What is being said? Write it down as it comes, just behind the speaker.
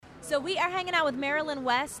So we are hanging out with Marilyn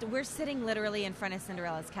West. We're sitting literally in front of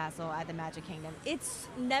Cinderella's castle at the Magic Kingdom. It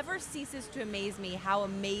never ceases to amaze me how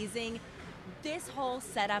amazing this whole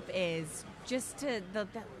setup is, just to the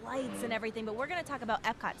lights and everything. But we're going to talk about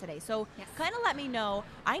Epcot today. So kind of let me know.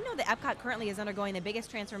 I know that Epcot currently is undergoing the biggest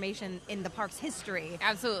transformation in the park's history.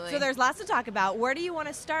 Absolutely. So there's lots to talk about. Where do you want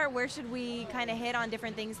to start? Where should we kind of hit on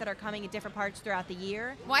different things that are coming at different parts throughout the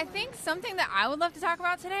year? Well, I think something that I would love to talk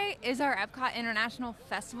about today is our Epcot International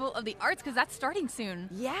Festival of the Arts, because that's starting soon.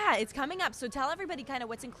 Yeah, it's coming up. So tell everybody kind of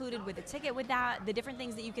what's included with the ticket with that, the different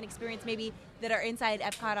things that you can experience maybe that are inside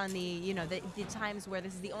Epcot on the times where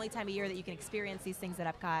this is the only time of year that you can experience these things at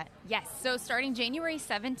Epcot. Yes, so starting January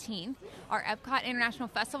 17th, our Epcot International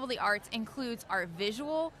Festival of the Arts includes our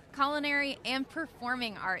visual, culinary, and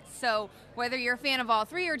performing arts. So whether you're a fan of all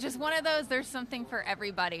three or just one of those, there's something for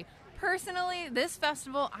everybody. Personally, this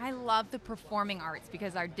festival, I love the performing arts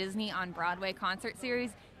because our Disney on Broadway concert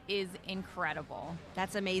series is incredible.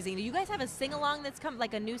 That's amazing. Do you guys have a sing-along that's come,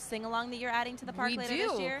 like a new sing-along that you're adding to the park later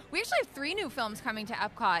this year? We actually have 3 new films coming to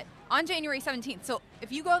Epcot on January 17th. So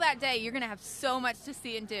if you go that day, you're going to have so much to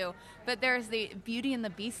see and do. But there's the Beauty and the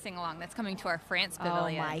Beast sing-along that's coming to our France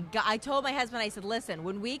Pavilion. Oh my God. I told my husband, I said, listen,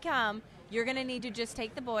 when we come, you're going to need to just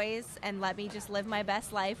take the boys and let me just live my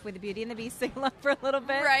best life with the Beauty and the Beast sing-along for a little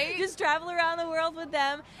bit. Right. Just travel around the world with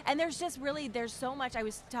them. And there's so much. I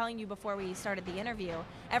was telling you before we started the interview,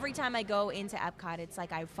 every time I go into Epcot, it's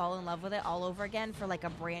like I fall in love with it all over again for like a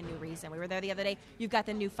brand new reason. We were there the other day. You've got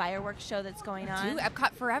the new fireworks show that's going on.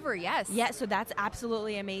 Epcot Forever, yes. Yeah, so that's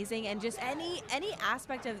absolutely amazing. And just any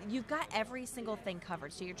aspect of, you've got every single thing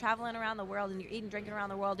covered. So you're traveling around the world and you're eating, drinking around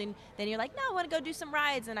the world. And then you're like, no, I want to go do some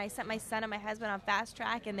rides. And I sent my son and my husband on Fast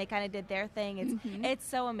Track and they kind of did their thing. It's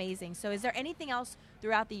so amazing. So is there anything else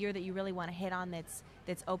throughout the year that you really want to hit on that's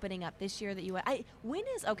opening up this year that you want?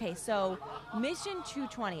 So Mission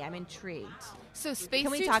 220, I'm intrigued. So Space 220,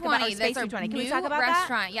 Can we talk about Space 220? Can we talk about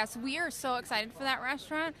restaurant. that? Yes, we are so excited for that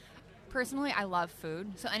restaurant. Personally, I love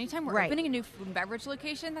food. So anytime we're opening a new food and beverage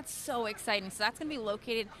location, that's so exciting. So that's going to be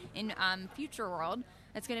located in Future World.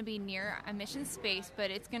 It's going to be near a Mission Space,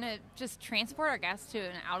 but it's going to just transport our guests to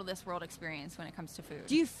an out-of-this-world experience when it comes to food.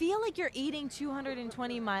 Do you feel like you're eating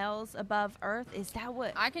 220 miles above Earth? Is that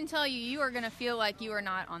what? I can tell you, you are going to feel like you are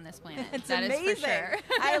not on this planet. It's that amazing. is for sure.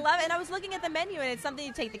 I love it. And I was looking at the menu, and it's something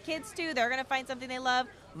to take the kids to. They're going to find something they love.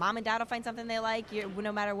 Mom and Dad will find something they like,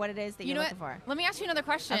 no matter what it is that you're looking for. Let me ask you another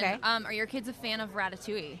question. Okay. Are your kids a fan of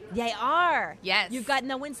Ratatouille? They are. Yes.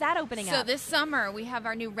 When's that opening up? So this summer, we have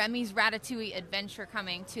our new Remy's Ratatouille adventure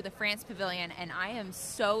coming to the France Pavilion, and I am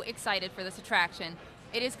so excited for this attraction.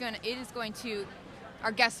 It is going to,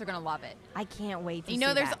 our guests are going to love it. I can't wait to see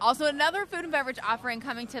there's that. also another food and beverage offering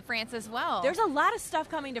coming to France as well. There's a lot of stuff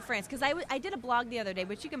coming to France, because I did a blog the other day,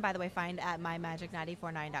 which you can, by the way, find at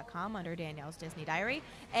mymagic949.com under Danielle's Disney Diary,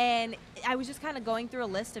 and I was just kind of going through a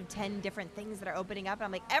list of 10 different things that are opening up, and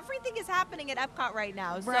I'm like, everything is happening at Epcot right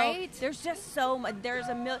now. Right. So there's just so much.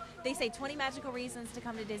 They say 20 magical reasons to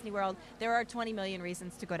come to Disney World. There are 20 million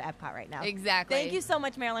reasons to go to Epcot right now. Exactly. Thank you so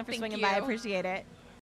much, Marilyn, for swinging by. I appreciate it.